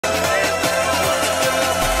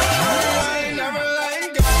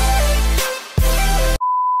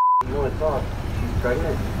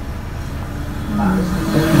pregnant.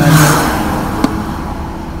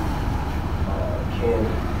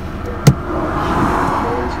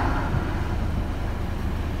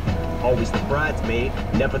 Always the bridesmaid,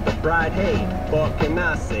 never the bride. Hey, what can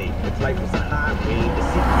I say? If life was a highway, the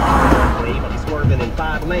secret blade, I'll be swerving in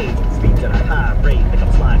 5 lanes, speed at a high rate, like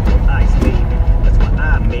I'm sliding on ice, babe. That's what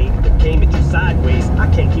I made, that came at you sideways. I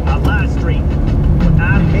can't keep my lines straight. What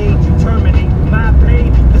I made you terminate my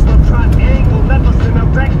pain. This love triangle, levels in a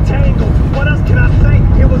rectangle. What else can I say?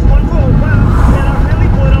 It was one for a while, and I really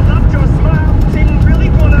would've loved your smile. Didn't really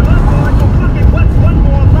wanna love her, so fuck it, what's one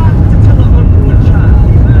more lie to tell an unborn child?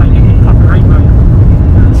 Copyright, bro.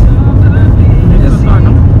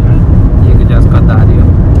 You could just cut the audio.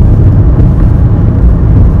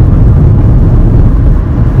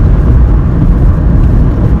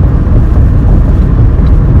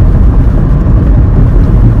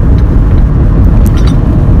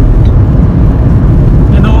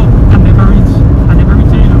 You know, I never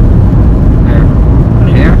reached here, you know. There.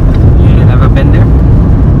 Here? Yeah. You never been there?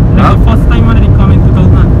 Like the first time when I come in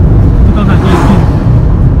 2018.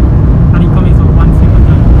 And he come in so one second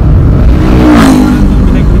time.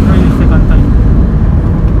 Like literally second time.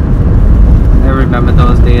 I remember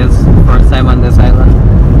those days, first time on this island.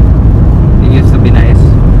 It used to be nice.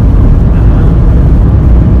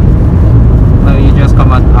 But you just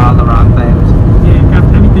come at all the wrong times. Yeah,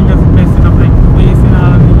 cause everything just messing up, like wasting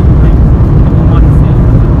all of me, like couple months.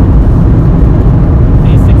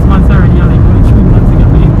 Yeah. 6 months already, and like only 3 months to get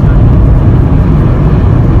to enjoy.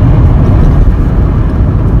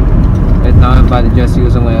 Right now everybody just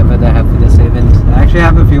using whatever they have for the savings. I actually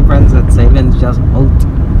have a few friends that savings just out.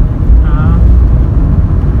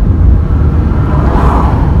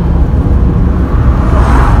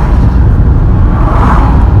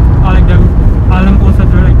 All them posted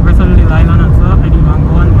were like Russell Little Island and stuff. I didn't even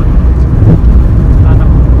go on, but I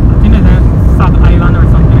think there's a Sag Island or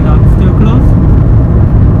something that's still closed.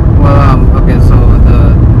 Well, okay, so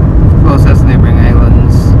the closest neighboring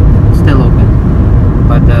islands still open,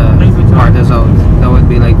 but the Like which one? farthest out, that would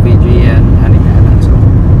be like Fiji and Anime Island. So,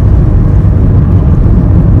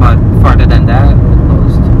 but farther than that, it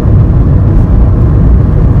closed.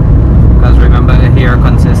 Because remember, here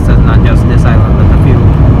consists of not just this island, but a few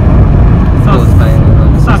So close by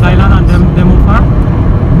islands. Sag Island and them move far.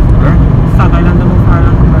 Where? Sag Island them move far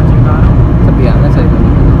and Virgin Island. To be honest, I don't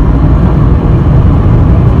even know.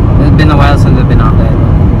 It's been a while since I've been off the island.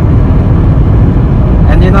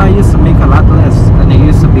 And you know, I used to make a lot less, and it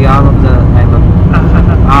used to be all of the island,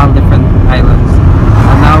 all different islands.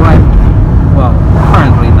 And now well,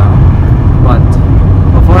 currently now, but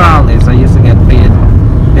before all this, I used to get paid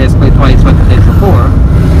basically twice what I did before,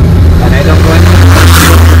 and I don't go anywhere.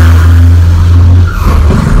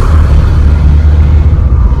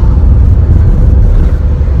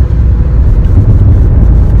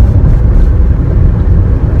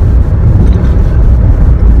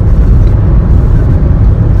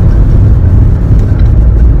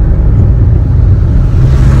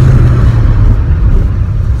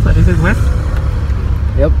 So this is west.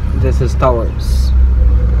 Yep, this is Towers.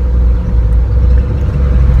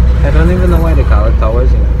 I don't even know why they call it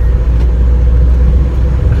Towers, you know.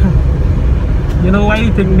 You know why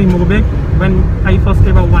they think they move big? When I first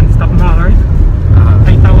came out One Stop Mall, right? Uh-huh.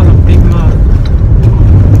 I thought it was a big mall.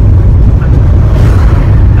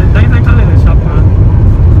 And that is like a little shop, man.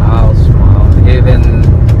 How small. Even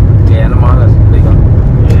the animal is bigger.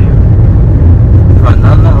 Yeah. But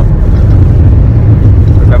not now.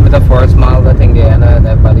 Remember the Forest Mall that in Guyana and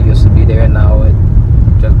everybody used to be there, and now it's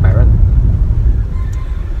just barren.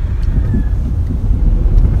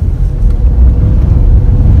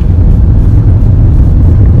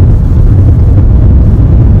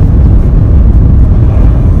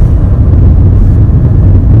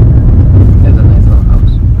 There's a nice little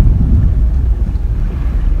house.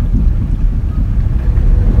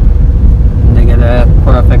 And they get a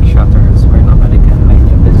perfect shutters where nobody can make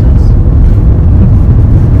their business.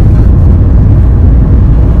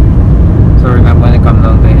 So remember when you come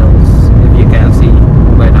down the hills, if you can't see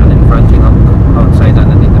right on in front, you look outside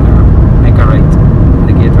underneath the mirror. Make a right,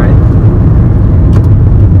 indicate right.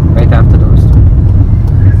 Right after those two.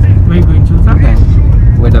 Where you going to choose that? Okay.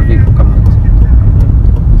 Where the vehicle come out.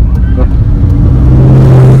 Go.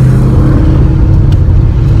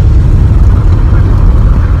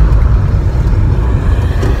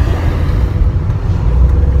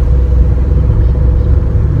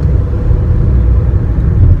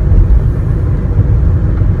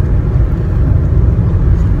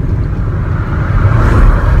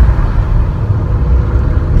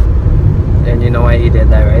 And you know why he did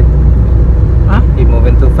that, right? Huh? He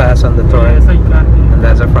moving too fast on the torrent. Yes, I got it. And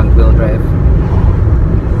that's a front wheel drive.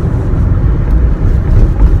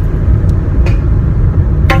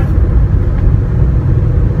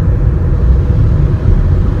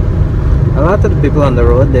 A lot of the people on the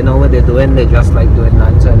road, they know what they're doing, they just like doing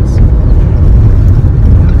nonsense.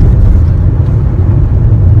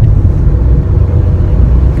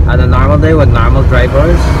 On a normal day with normal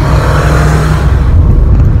drivers,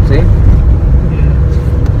 see? Yeah.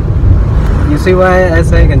 You see why I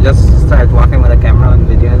say I can just start walking with a camera and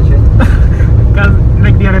video and shit? Because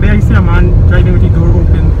like the other day I see a man driving with the door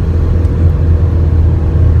open.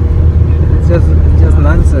 It's just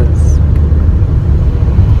nonsense.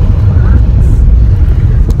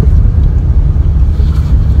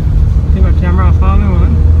 I think a camera falling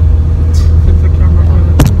one. It's a camera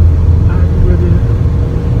falling.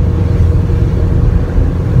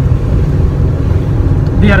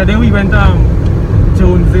 The other day we went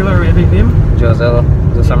Jonesville already, him. Josel,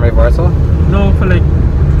 do some reversal. No, for like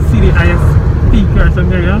see the highest peak or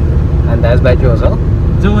something, yeah. And that's by Josel.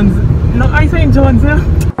 Jones, no, I say Jonesville.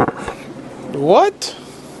 What?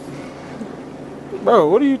 Bro,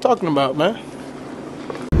 what are you talking about, man?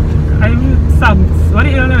 I'm Sag, what do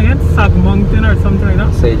you know again? Sag Mountain or something like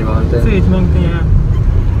that. Sage Mountain. Sage Mountain, yeah.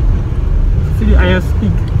 See the highest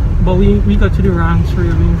peak, but we got to the wrong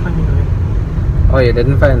trail. We didn't find it. Oh, you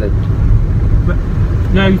didn't find it? But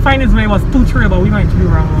yeah, we find his way was 2 trail, but we went to the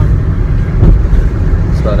wrong one.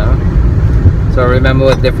 Slow down. So remember,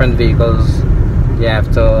 with different vehicles, you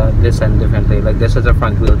have to descend differently. Like this is a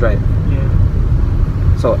front wheel drive.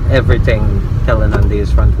 Yeah. So everything telling on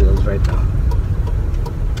these front wheels right now.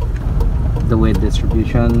 The weight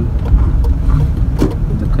distribution,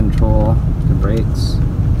 the control, the brakes.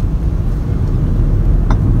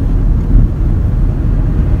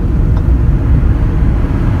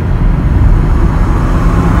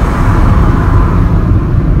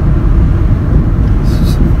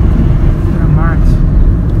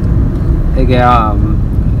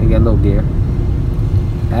 I get low gear.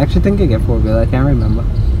 I actually think I get 4-wheel, I can't remember.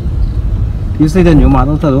 You see the new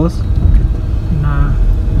model to those? Nah.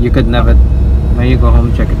 You could never, when you go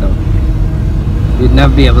home, check it out. You'd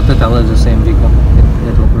never be able to tell it's the same vehicle.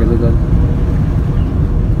 It looked really good.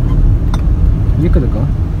 You could have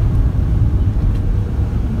gone.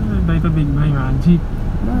 Like a big man, Jeep.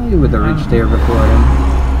 No, you would have reached there before then.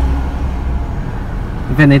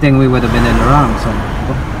 If anything, we would have been in the wrong, so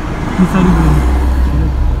He said he would.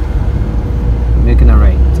 making a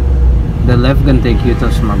right. The left can take you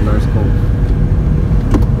to Smuggler's Cove.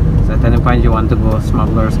 So at any point you want to go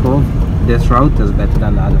Smuggler's Cove, this route is better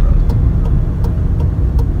than the other route.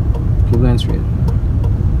 Keep going straight.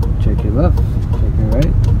 Check your left, check your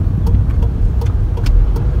right.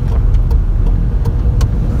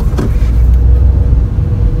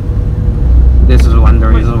 This is one of the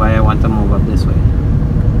reasons why I want to move up this way.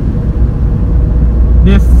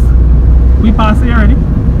 This, we passed here already.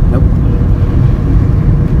 Nope.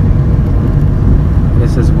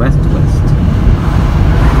 This is west-west.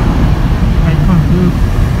 I'm confused.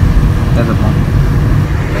 That's a bump.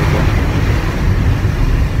 Right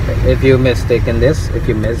there. If you mistaken this, if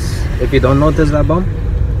you don't notice that bump,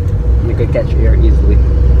 you could catch air easily.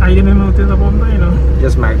 I didn't notice the bumper, you know.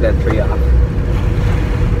 Just mark that tree off.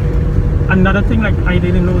 Another thing, like I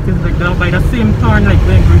didn't notice, like that by the same turn, like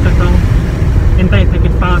when we got down, and I take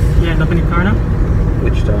it fast, you end up in the corner.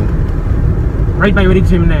 Which turn? Right by where the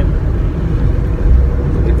gym there.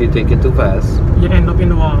 If you take it too fast. You end up in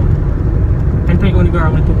the wall. And I only go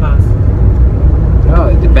around it too fast. Oh,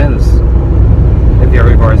 it depends. If you're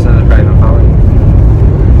reversing and driving forward.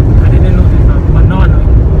 I didn't notice that, but no, no.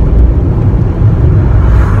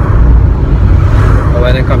 But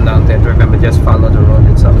when it comes down to it, remember, just follow the road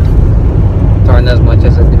itself. Turn as much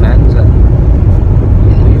as it demands and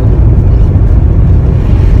you do you.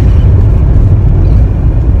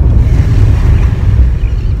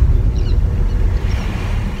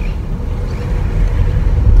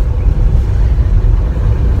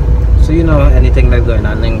 So you know anything that's going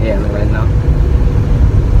on in here right now?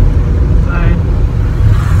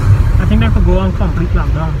 I think they have to go on complete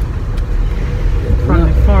lockdown. From No.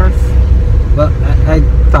 the first. Well, I'm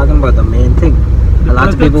talking about the main thing. The A lot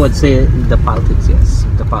of politics. people would say the politics, yes.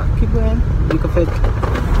 The politics. Keep going. You can fit.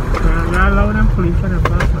 They allow them police for the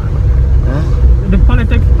fast, man. Huh? The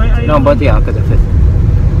politics, No, but yeah, I could have fit.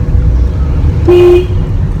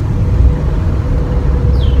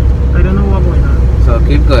 I don't know what's going on. So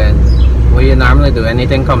keep going. What you normally do,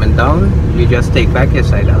 anything coming down, you just take back your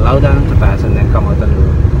side, allow them to pass, and then come out on the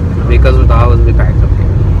road. Because it will always be parked up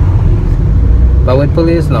here. But with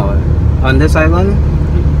police, no. On this island,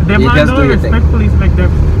 They You might just don't do your respect thing. police like that.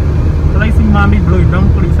 But I see mommy blowing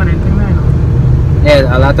down police and anything like that.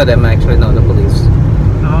 Yeah, a lot of them actually know the police.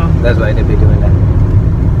 No. That's why they be doing that.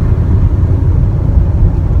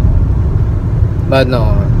 But no,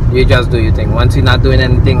 you just do your thing. Once you're not doing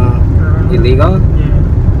anything illegal,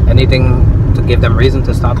 Yeah. anything to give them reason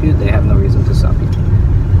to stop you, they have no reason to stop you.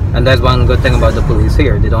 And that's one good thing about the police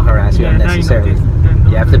here. They don't harass you Yeah, that I unnecessarily. noticed.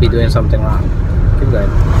 You have to be doing something wrong. Keep going.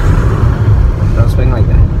 Don't swing like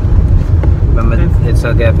that. Remember, it's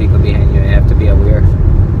a vehicle behind you. You have to be aware.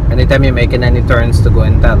 Anytime you're making any turns to go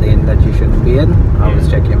into a lane that you shouldn't be in, always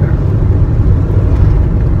check your mirror.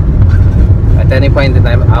 At any point in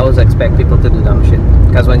time, I always expect people to do dumb shit.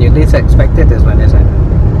 Because when you least expect it is when it's happening.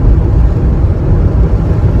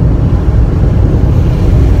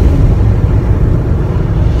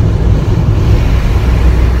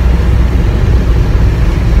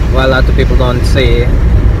 What a lot of people don't say,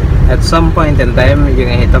 at some point in time you're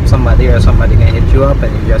gonna hit up somebody or somebody gonna hit you up,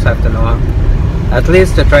 and you just have to know at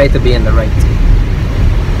least to try to be in the right.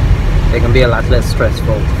 It can be a lot less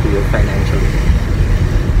stressful for you financially.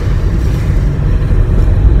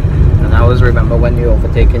 And I always remember when you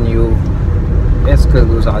overtake and you basically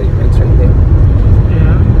lose all your rates right there.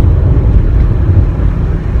 Yeah.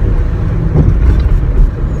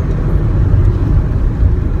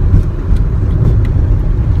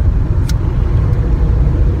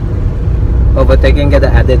 Overtaking get the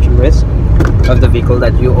added risk of the vehicle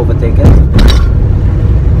that you overtaken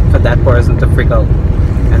for that person to freak out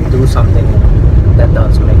and do something that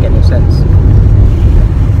doesn't make any sense.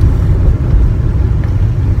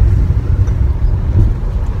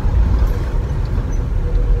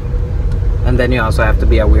 And then you also have to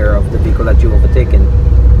be aware of the vehicle that you overtaken,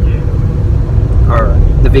 Yeah. or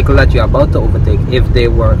the vehicle that you're about to overtake, if they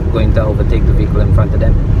were going to overtake the vehicle in front of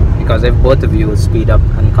them. Because if both of you speed up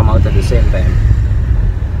and come out at the same time,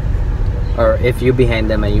 or if you're behind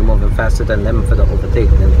them and you're moving faster than them for the overtake,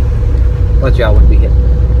 then what y'all would be hit?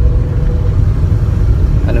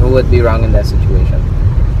 And who would be wrong in that situation?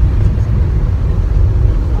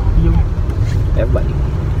 You. Everybody.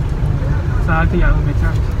 Salty, I'm with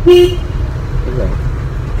her. Exactly.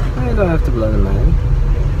 I don't have to blow the man.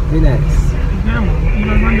 Be nice. Yeah, man. You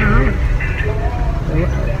don't run the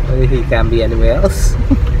road. He can't be anywhere else.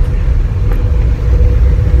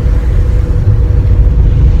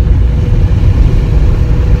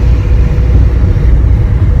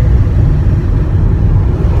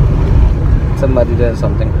 Somebody does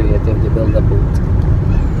something creative, they build a boat.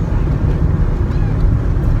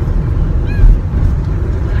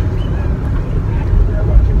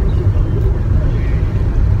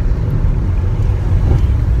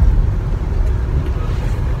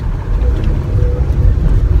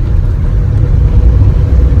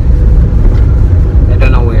 I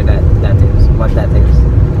don't know where that is, what that is.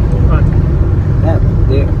 But That,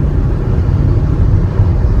 there.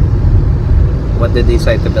 What did they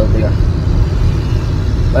decide to build there?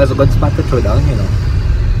 Well, it's a good spot to throw down, you know.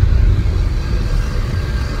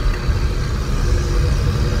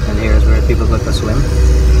 And here's where people go to swim.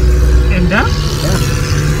 and that? Yeah.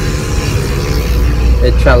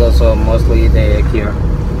 It's shallow, so mostly they here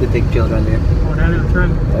to take children there. Oh, that little turn.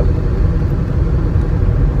 Yep.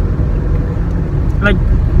 Like,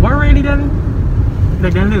 what really then?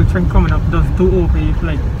 Like, that little train coming up does too OP,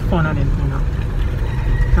 like, fun and anything now.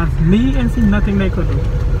 Cause me and see nothing they could do.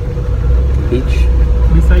 Beach,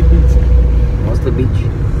 Beside beach. mostly beach.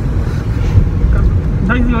 Cause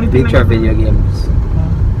that is the only thing Beach they or could do. video games.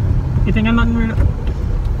 You think I'm not really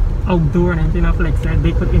outdoor and anything of like said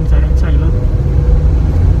they could inside and childhood.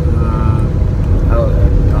 Oh,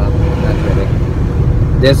 no, not really.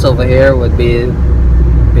 This over here would be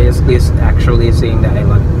basically actually seeing the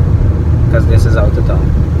island, because this is out of town.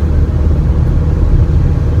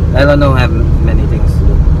 I don't have many things to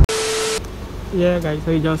do. Yeah guys,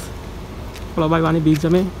 so you just follow by one beach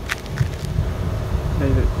me. That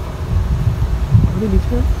is it. What the beach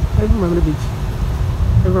here? I don't remember the beach.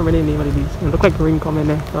 I don't remember the name of the beach. It looked like rain coming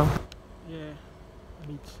there, so yeah,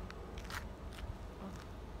 beach.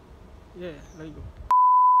 Yeah, there you go.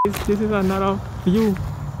 This is another view.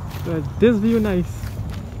 This view nice.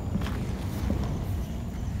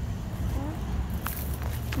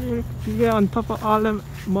 You get on top of all them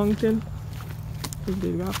mountains.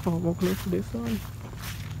 They got far more close to this one.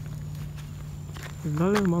 There's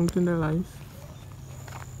not a mountain there lies.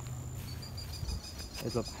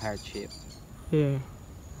 It's a heart shape Yeah.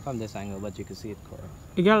 from this angle, but you can see it core.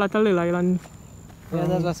 You got a lot of little islands. Yeah,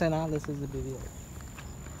 that's what I'm saying. This is the video.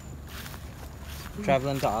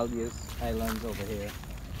 Traveling to all these islands over here.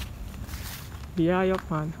 Yeah, high up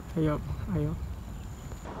man. High up. High up.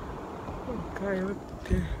 Okay, look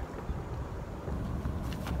there.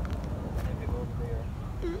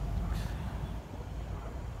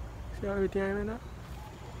 See everything I know?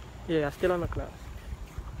 Yeah, still on the class.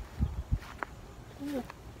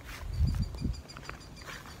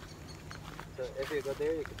 So if you go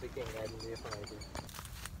there, you can take King Garden View from right here.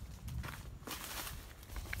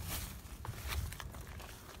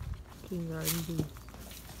 King Garden View.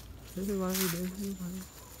 Everybody, everybody.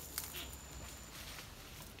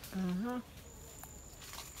 Uh-huh.